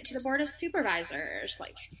 take it to the Board of Supervisors.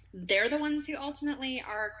 Like, they're the ones who ultimately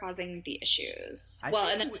are causing the issues.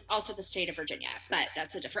 And then also the state of Virginia, but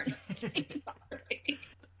that's a different thing.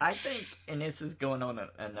 I think, and this is going on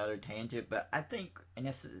another tangent, but I think, and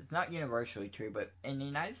this is not universally true, but in the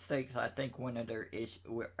United States, I think one of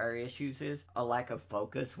our issues is a lack of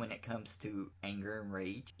focus when it comes to anger and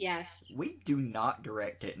rage. Yes. We do not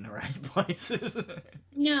direct it in the right places.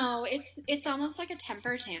 No, it's almost like a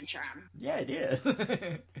temper tantrum. Yeah, it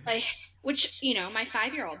is. Like, which, you know, my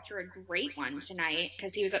 5-year-old threw a great one tonight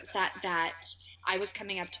because he was upset that I was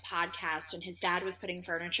coming up to podcast and his dad was putting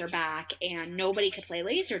furniture back and nobody could play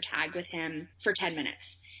laser tag with him for 10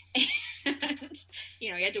 minutes. And,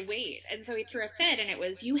 you know, he had to wait. And so he threw a fit and it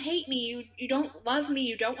was, you hate me. You don't love me.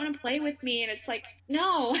 You don't want to play with me. And it's like,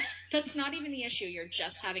 no, that's not even the issue. You're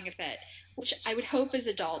just having a fit, which I would hope as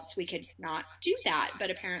adults we could not do that.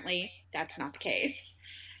 But apparently that's not the case.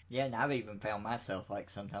 Yeah, and I've even found myself, like,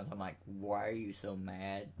 sometimes I'm like, why are you so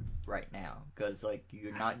mad right now? Because, like,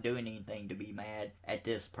 you're not doing anything to be mad at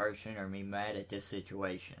this person or be mad at this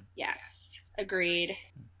situation. Yes, agreed.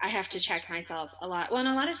 I have to check myself a lot. Well, and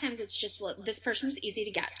a lot of times it's just, well, this person's easy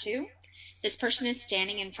to get to. This person is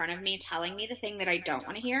standing in front of me telling me the thing that I don't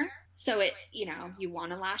want to hear. So it, you know, you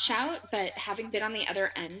want to lash out, but having been on the other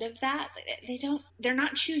end of that, they're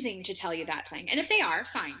not choosing to tell you that thing. And if they are,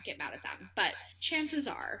 fine, get mad at them. But chances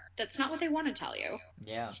are that's not what they want to tell you.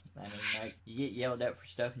 Yeah, I mean, like, you get yelled at for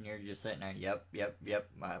stuff and you're just sitting there, yep,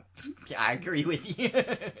 I agree with you.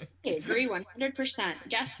 I agree 100%.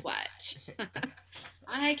 Guess what?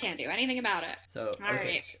 I can't do anything about it. So, All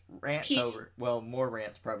okay, right. rant's Pete, over. Well, more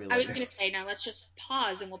rants probably I was later. going to say, now let's just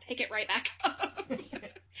pause and we'll pick it right back up.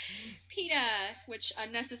 PETA, which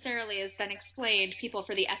unnecessarily is then explained, People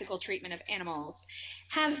for the Ethical Treatment of Animals,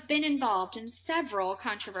 have been involved in several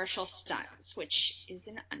controversial stunts, which is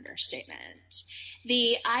an understatement.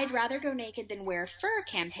 The I'd Rather Go Naked Than Wear Fur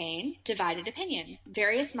campaign divided opinion.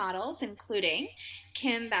 Various models, including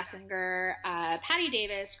Kim Basinger, Patty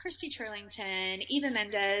Davis, Christy Turlington, Eva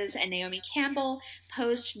Mendes, and Naomi Campbell,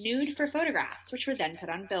 posed nude for photographs, which were then put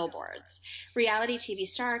on billboards. Reality TV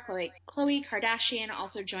star Khloe Kardashian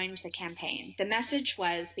also joined the campaign. The message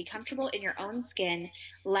was, be comfortable in your own skin,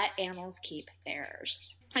 let animals keep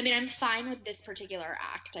theirs. I mean, I'm fine with this particular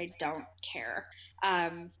act. I don't care.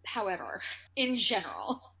 However, in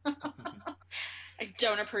general, I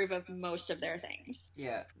don't approve of most of their things.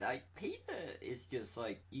 Yeah, like PETA is just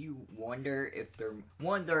like, you wonder if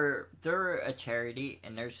they're a charity,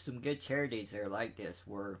 and there's some good charities that are like this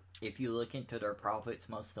where if you look into their profits,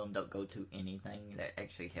 most of them don't go to anything that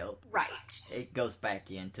actually help. Right. It goes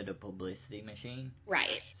back into the publicity machine.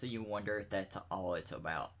 Right. So you wonder if that's all it's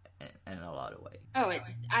about in a lot of ways. Oh,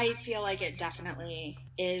 I feel like it definitely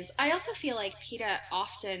is. I also feel like PETA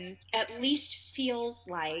often at least feels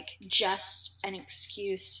like just an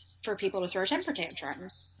excuse for people to throw temper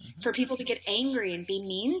tantrums, for people to get angry and be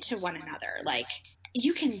mean to one another. Like,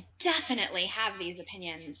 you can definitely have these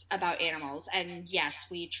opinions about animals. And yes,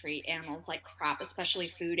 we treat animals like crap, especially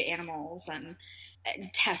food animals and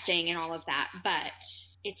testing and all of that. But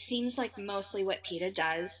it seems like mostly what PETA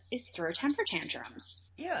does is throw temper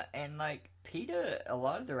tantrums. Yeah, and like PETA, a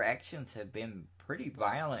lot of their actions have been pretty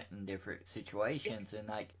violent in different situations, and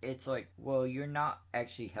like it's like, well, you're not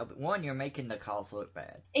actually helping. One, you're making the cause look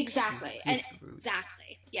bad. Exactly. And Just rude.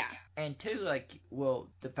 exactly. Yeah. And two, like, well,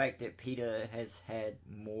 the fact that PETA has had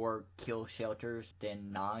more kill shelters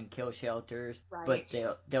than non-kill shelters, but Right.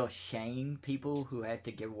 they'll shame people who have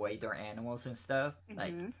to give away their animals and stuff,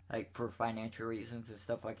 Mm-hmm. like for financial reasons and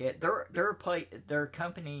stuff like that. They're a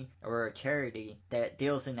company or a charity that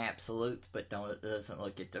deals in absolutes, but doesn't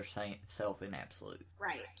look at their self in absolute.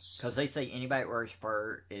 Right. Because they say anybody that wears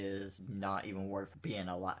fur is not even worth being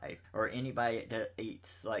alive, or anybody that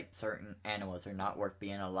eats like certain animals are not worth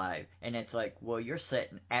being alive. And it's like, well, you're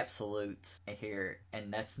setting absolutes here,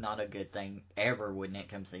 and that's not a good thing ever when it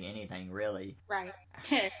comes to anything, really. Right.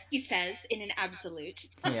 He says in an absolute.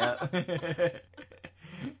 Yeah.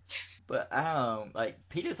 But like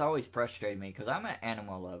PETA's always frustrated me because I'm an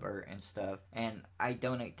animal lover and stuff, and I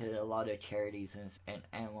donate to a lot of charities and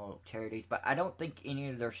animal charities, but I don't think any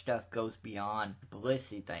of their stuff goes beyond the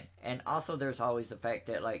publicity thing. And also, there's always the fact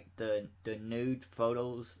that like the nude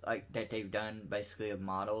photos like that they've done basically of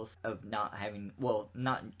models of not having, well,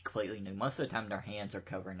 not completely nude. Most of the time, their hands are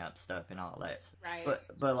covering up stuff and all that. Right. But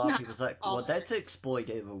a It's lot of not people's like, well, all. that's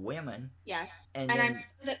exploitive of women. Yes. And And I'm then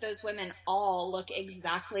sure that those women all look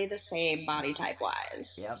exactly the same body type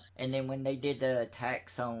wise. yep. And then when they did the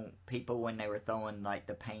attacks on people when they were throwing like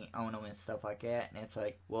the paint on them and stuff like that, and it's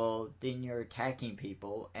like, well, then you're attacking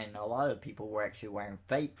people, and a lot of people were actually wearing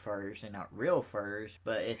fake furs and not real furs.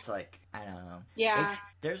 But it's like, I don't know. Yeah.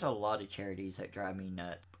 There's a lot of charities that drive me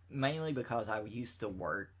nuts. mainly because I used to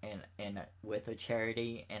work in with a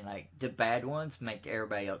charity, and like the bad ones make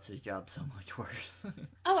everybody else's job so much worse.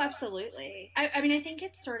 Oh, absolutely. I mean, I think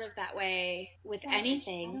it's sort of that way with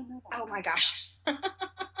anything. Oh my gosh.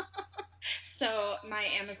 So my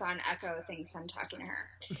Amazon Echo thinks I'm talking to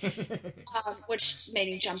her, which made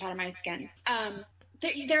me jump out of my skin.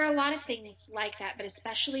 There are a lot of things like that, but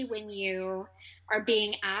especially when you are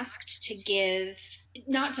being asked to give,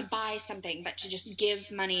 not to buy something, but to just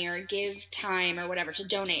give money or give time or whatever, to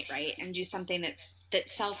donate, right? And do something that's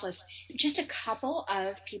selfless. Just a couple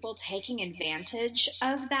of people taking advantage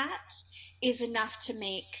of that is enough to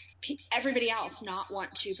make everybody else not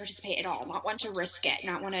want to participate at all, not want to risk it,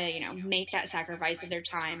 not want to, make that sacrifice of their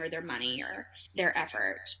time or their money or their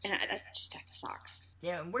effort. And that sucks.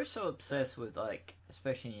 Yeah, and we're so obsessed with, like,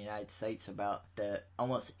 especially in the United States, about the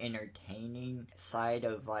almost entertaining side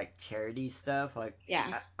of, like, charity stuff. Like,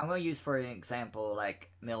 Yeah. I'm going to use for an example, like,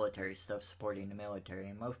 military stuff, supporting the military.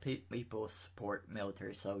 And most people support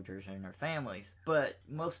military soldiers and their families. But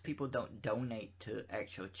most people don't donate to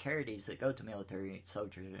actual charities that go to military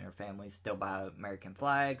soldiers and their families. They'll buy American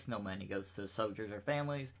flags, no money goes to soldiers or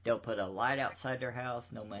families. They'll put a light outside their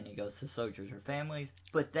house, no money goes to soldiers or families.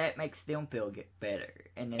 But that makes them feel better.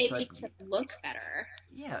 And it's It like, makes them look better.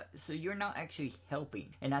 yeah, so you're not actually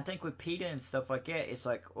helping. And I think with PETA and stuff like that, it's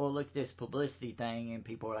like, oh, look at this publicity thing, and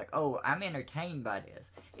people are like, oh, I'm entertained by this.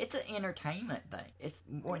 It's an entertainment thing. It's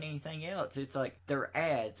more than anything else. It's like their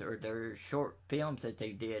ads or their short films that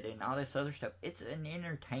they did and all this other stuff. It's an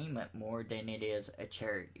entertainment more than it is a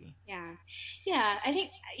charity. Yeah. Yeah. I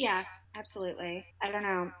think, yeah, absolutely. I don't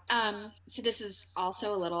know. So this is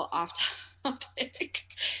also a little off topic,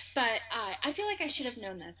 but I feel like I should have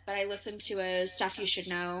known this, but I listened to a Stuff You Should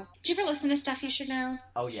Know. Do you ever listen to Stuff You Should Know?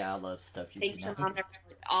 Oh, yeah, I love Stuff You Should Thanks, Know. Mom,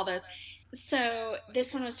 all those. So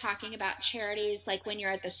this one was talking about charities, like when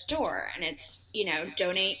you're at the store and it's,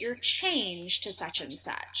 donate your change to such and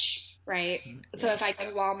such, right? So Yeah. if I go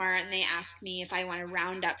to Walmart and they ask me if I want to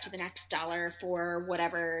round up to the next dollar for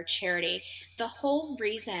whatever charity, the whole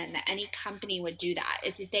reason that any company would do that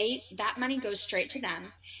is that money goes straight to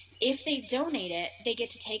them. If they donate it, they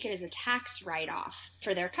get to take it as a tax write-off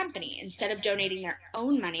for their company. Instead of donating their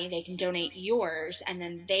own money, they can donate yours, and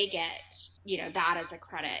then they get, that as a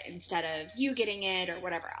credit instead of you getting it or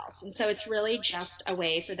whatever else. And so it's really just a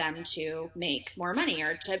way for them to make more money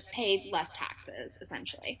or to pay less taxes,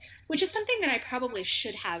 essentially, which is something that I probably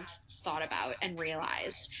should have thought about and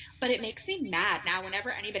realized. But it makes me mad now whenever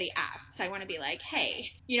anybody asks. I want to be like, hey,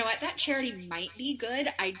 you know what? That charity might be good.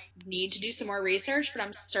 I need to do some more research, but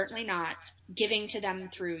I'm certainly not giving to them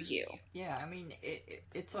through you. Yeah, I mean,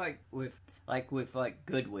 it's like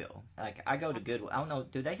Goodwill. Like, I go to Goodwill. I don't know,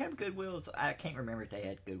 do they have Goodwills? I can't remember if they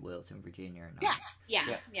had Goodwills in Virginia or Yeah. not. Yeah.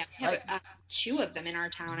 Yeah, Yeah. We have like two of them in our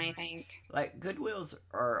town, I think. like Goodwills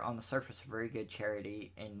are on the surface a very good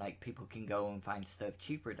charity, and like people can go and find stuff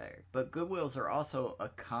cheaper there. But Goodwills are also a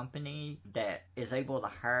company that is able to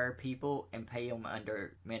hire people and pay them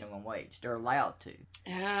under minimum wage. They're allowed to.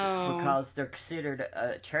 Oh. Because they're considered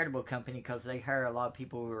a charitable company because they hire a lot of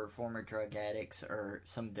people who are former drug addicts or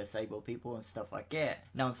some disabled people and stuff like that.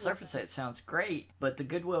 Now, on the Yeah. surface, that sounds great, but the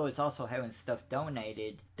Goodwill is also having stuff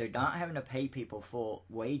donated. They're not having to pay people full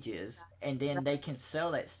wages, and then they can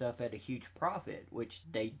sell that stuff at a huge profit, which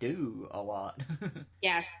they do a lot.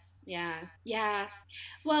 Yes. Yeah. Yeah.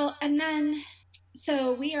 Well, and then,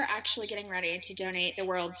 so we are actually getting ready to donate the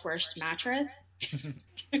world's worst mattress.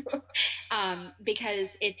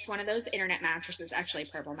 Because it's one of those internet mattresses, actually a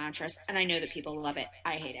purple mattress, and I know that people love it.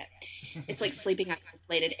 I hate it. It's like sleeping on a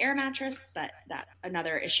inflated air mattress, but that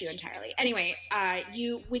another issue entirely. Anyway,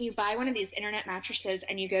 when you buy one of these internet mattresses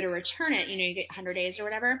and you go to return it, you get 100 days or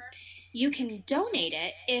whatever, you can donate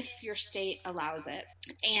it if your state allows it,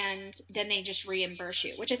 and then they just reimburse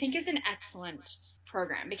you, which I think is an excellent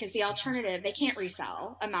program, because the alternative, they can't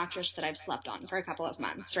resell a mattress that I've slept on for a couple of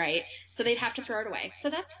months, right? So they'd have to throw it away. So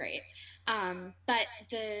that's great. But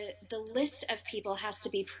the list of people has to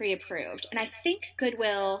be pre-approved, and I think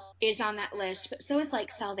Goodwill is on that list, but so is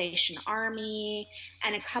like Salvation Army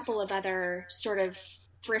and a couple of other sort of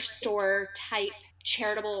thrift store type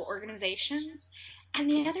charitable organizations. And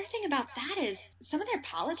the other thing about that is some of their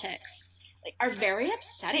politics are very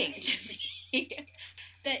upsetting to me.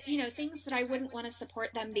 That, things that I wouldn't want to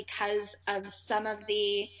support them because of some of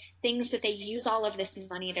the things that they use all of this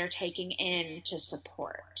money they're taking in to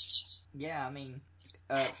support. Yeah, I mean,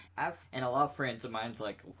 And a lot of friends of mine's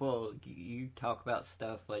like, well, you talk about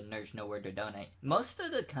stuff and there's nowhere to donate. Most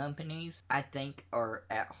of the companies, I think, are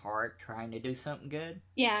at heart trying to do something good.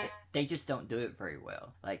 Yeah. They just don't do it very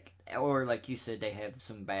well. Or like you said, they have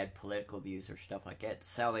some bad political views or stuff like that. The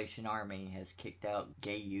Salvation Army has kicked out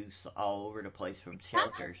gay youth all over the place from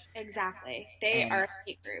shelters. Exactly. They And are a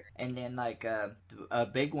hate group. and then a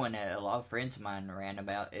big one that a lot of friends of mine ran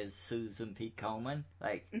about is Susan P. Komen.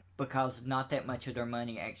 Because not that much of their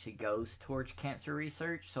money actually goes towards cancer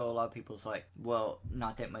research, so a lot of people's like, well,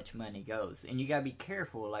 not that much money goes, and you gotta be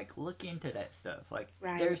careful. Look into that stuff.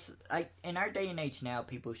 Right. In our day and age now,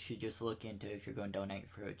 people should just look into if you're going to donate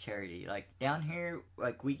for a charity. Down here,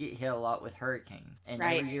 we get hit a lot with hurricanes, and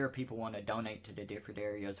Right. every year people want to donate to the different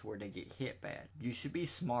areas where they get hit bad. You should be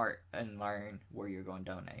smart and learn where you're going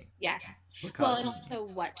to donate. Yes. Because And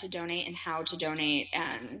also what to donate and how to donate,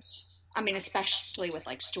 and I mean, especially with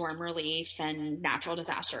like storm relief and natural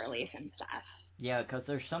disaster relief and stuff. Yeah, because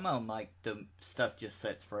there's some of them, the stuff just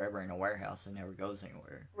sits forever in a warehouse and never goes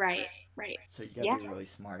anywhere. Right. Right. So you gotta Yeah. be really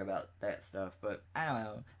smart about that stuff. But I don't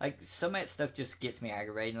know. Some of that stuff just gets me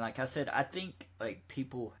aggravated. And like I said, I think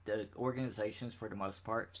the organizations for the most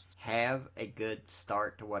part have a good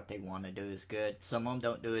start to what they want to do is good. Some of them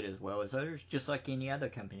don't do it as well as others, just like any other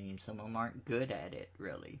company. And some of them aren't good at it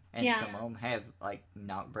really. And Yeah. some of them have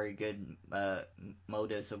not very good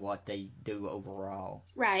motives of what they do overall.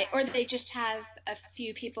 Right. Or they just have a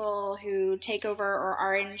few people who take over or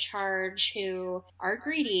are in charge who are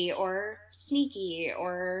greedy or sneaky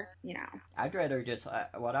or, I'd rather just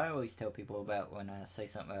what I always tell people about when I say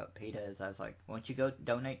something about PETA is I was like, why don't you go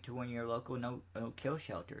donate to one of your local no kill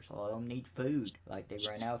shelters? A lot of them need food, they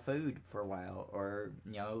run out of food for a while, or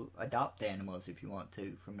adopt animals if you want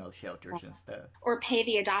to from those shelters and stuff. or pay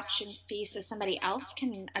the adoption fee so somebody else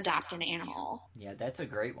can adopt an animal. Yeah, that's a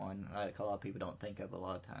great one. A lot of people don't think of a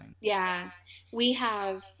lot of times. Yeah, we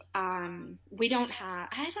have, we don't have,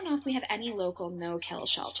 I don't know if we have any local no-kill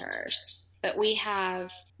shelters, but we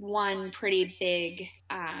have one pretty big,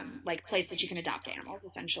 place that you can adopt animals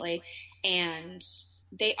essentially. And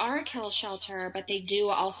they are a kill shelter, but they do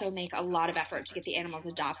also make a lot of effort to get the animals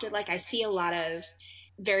adopted. I see a lot of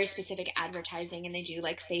very specific advertising, and they do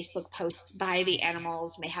Facebook posts by the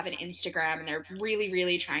animals, and they have an Instagram, and they're really,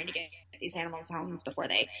 really trying to get these animals homes before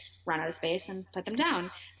they run out of space and put them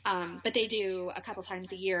down. But they do a couple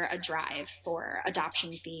times a year a drive for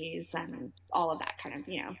adoption fees and all of that kind of,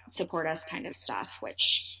 support us kind of stuff,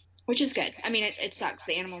 which is good. I mean, it sucks.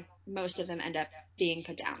 The animals, most of them end up being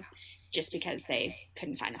put down just because they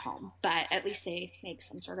couldn't find a home, but at least they make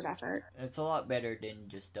some sort of effort. It's a lot better than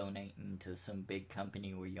just donating to some big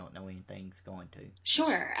company where you don't know anything's going to.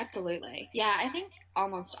 Sure, absolutely. Yeah, I think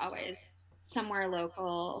almost always somewhere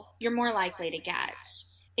local, you're more likely to get,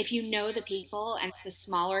 if you know the people and it's a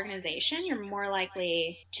small organization, you're more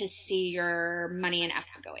likely to see your money and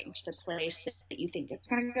effort going to the place that you think it's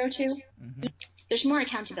going to go to. Mm-hmm. There's more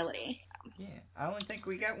accountability. Yeah, I don't think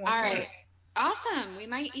we got one All more. right. Awesome. We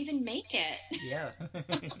might even make it. Yeah.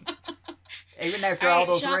 Even after All all right,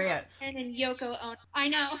 those John rants. and Yoko Ono. I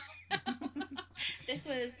know. This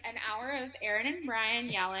was an hour of Aaron and Brian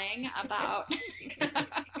yelling about.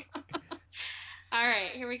 All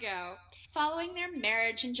right, here we go. Following their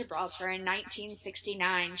marriage in Gibraltar in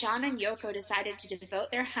 1969, John and Yoko decided to devote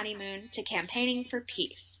their honeymoon to campaigning for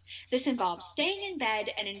peace. This involved staying in bed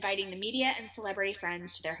and inviting the media and celebrity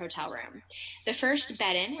friends to their hotel room. The first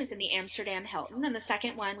bed-in was in the Amsterdam Hilton, and the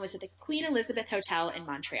second one was at the Queen Elizabeth Hotel in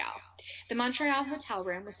Montreal. The Montreal hotel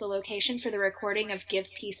room was the location for the recording of Give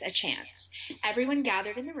Peace a Chance. Everyone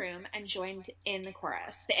gathered in the room and joined in the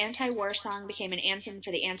chorus. The anti-war song became an anthem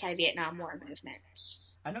for the anti-Vietnam War movement.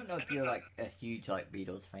 I don't know if you're a huge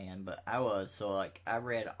Beatles fan, but I was, so I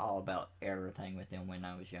read all about everything with them when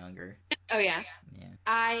I was younger. Oh yeah. Yeah.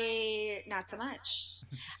 I not so much.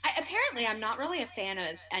 Apparently I'm not really a fan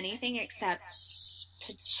of anything except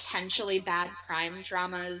potentially bad crime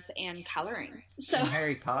dramas and coloring. So And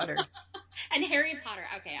Harry Potter. and Harry Potter.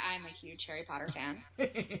 Okay, I'm a huge Harry Potter fan.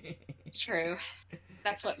 It's true.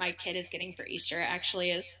 That's what my kid is getting for Easter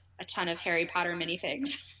actually, is a ton of Harry Potter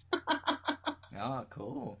minifigs. Oh,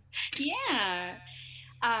 cool. Yeah.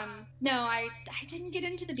 No, I didn't get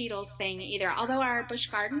into the Beatles thing either. Although our Busch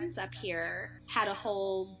Gardens up here had a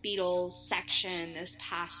whole Beatles section this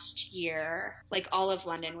past year. All of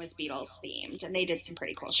London was Beatles themed, and they did some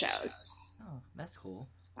pretty cool shows. Oh, that's cool.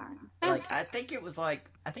 It's fun. I think it was I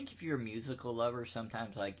think if you're a musical lover,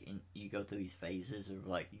 sometimes you go through these phases of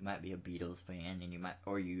you might be a Beatles fan and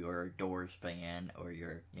you are a Doors fan, or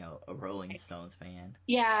you're a Rolling Stones fan.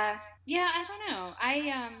 Yeah, I don't know.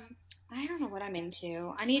 I don't know what I'm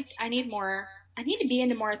into. I need more I need to be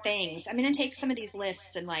into more things. I'm going to take some of these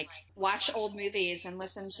lists and like watch old movies and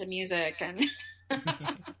listen to music and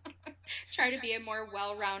try to be a more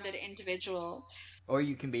well-rounded individual. Or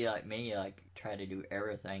you can be like me, like try to do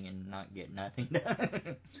everything and not get nothing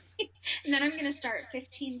done. And then I'm going to start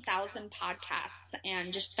 15,000 podcasts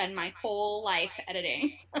and just spend my whole life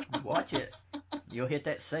editing. Watch it. You'll hit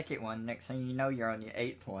that second one. Next thing you know, you're on your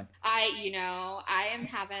 8th one. I am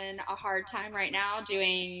having a hard time right now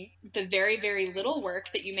doing the very, very little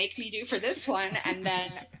work that you make me do for this one and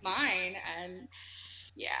then mine. And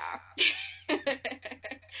yeah,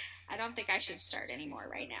 I don't think I should start anymore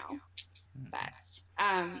right now. But,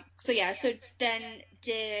 so then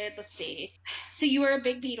let's see. So you were a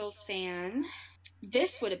big Beatles fan.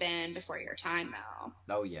 This would have been before your time, though.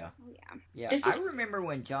 Oh, yeah. Oh, yeah. Yeah, I remember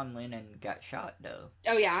when John Lennon got shot, though.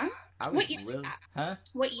 Oh, yeah? What year was that? Huh?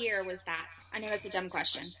 What year was that? I know that's a dumb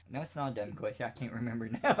question. No, it's not a dumb question. I can't remember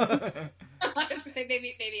now. I was gonna say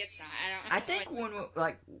maybe it's not. I think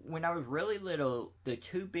when I was really little, the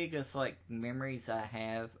two biggest memories I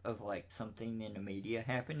have of something in the media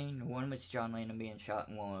happening, one was John Lennon being shot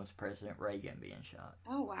and one was President Reagan being shot.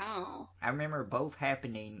 Oh, wow. I remember both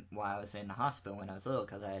happening while I was in the hospital when I was little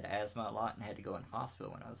because I had asthma a lot and had to go in the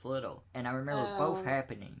hospital when I was little. And I remember both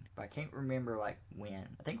happening, but I can't remember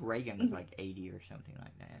when. I think Reagan was 80 or something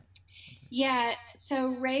like that. Yeah,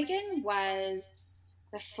 so Reagan was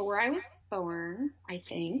before I was born, I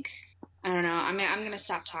think. I don't know. I'm going to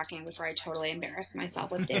stop talking before I totally embarrass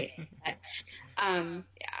myself with dates. But, yeah.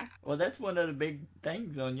 Well, that's one of the big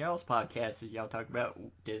things on y'all's podcast is y'all talk about,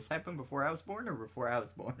 did this happen before I was born or before I was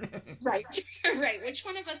born? Right. Right. Which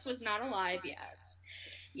one of us was not alive yet?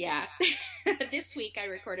 Yeah. This week I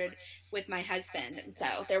recorded with my husband, and so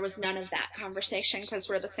there was none of that conversation because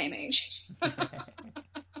we're the same age.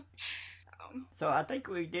 So I think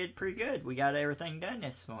we did pretty good. We got everything done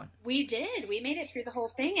this one. We did. We made it through the whole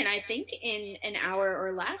thing, and I think in an hour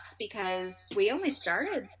or less because we only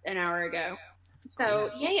started an hour ago. So,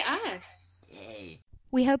 yay us. Yay.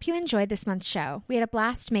 We hope you enjoyed this month's show. We had a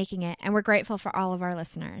blast making it, and we're grateful for all of our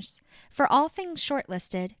listeners. For all things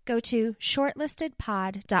Shortlisted, go to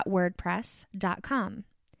shortlistedpod.wordpress.com.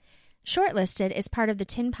 Shortlisted is part of the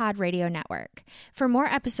Tin Pod Radio Network. For more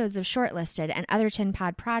episodes of Shortlisted and other Tin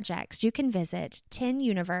Pod projects, you can visit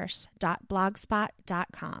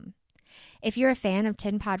tinuniverse.blogspot.com. If you're a fan of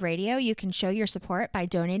Tin Pod Radio, you can show your support by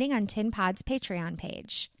donating on Tin Pod's Patreon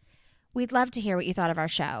page. We'd love to hear what you thought of our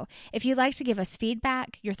show. If you'd like to give us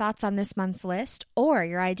feedback, your thoughts on this month's list, or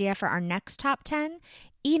your idea for our next top 10,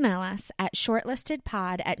 email us at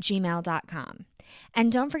shortlistedpod@gmail.com.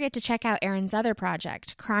 And don't forget to check out Erin's other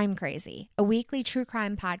project, Crime Crazy, a weekly true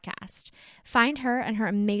crime podcast. Find her and her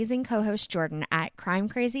amazing co-host Jordan at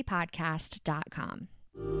crimecrazypodcast.com.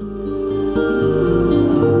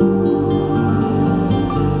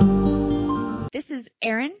 This is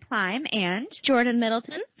Erin Klein and Jordan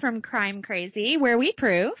Middleton from Crime Crazy, where we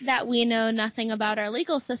prove that we know nothing about our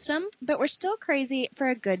legal system, but we're still crazy for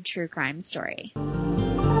a good true crime story.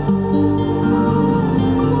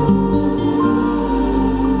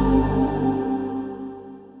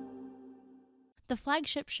 the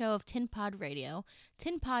flagship show of Tin Pod Radio.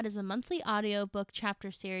 Tin Pod is a monthly audiobook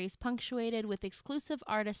chapter series punctuated with exclusive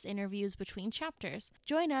artist interviews between chapters.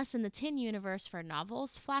 Join us in the Tin universe for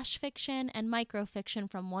novels, flash fiction, and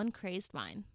microfiction from one crazed mind.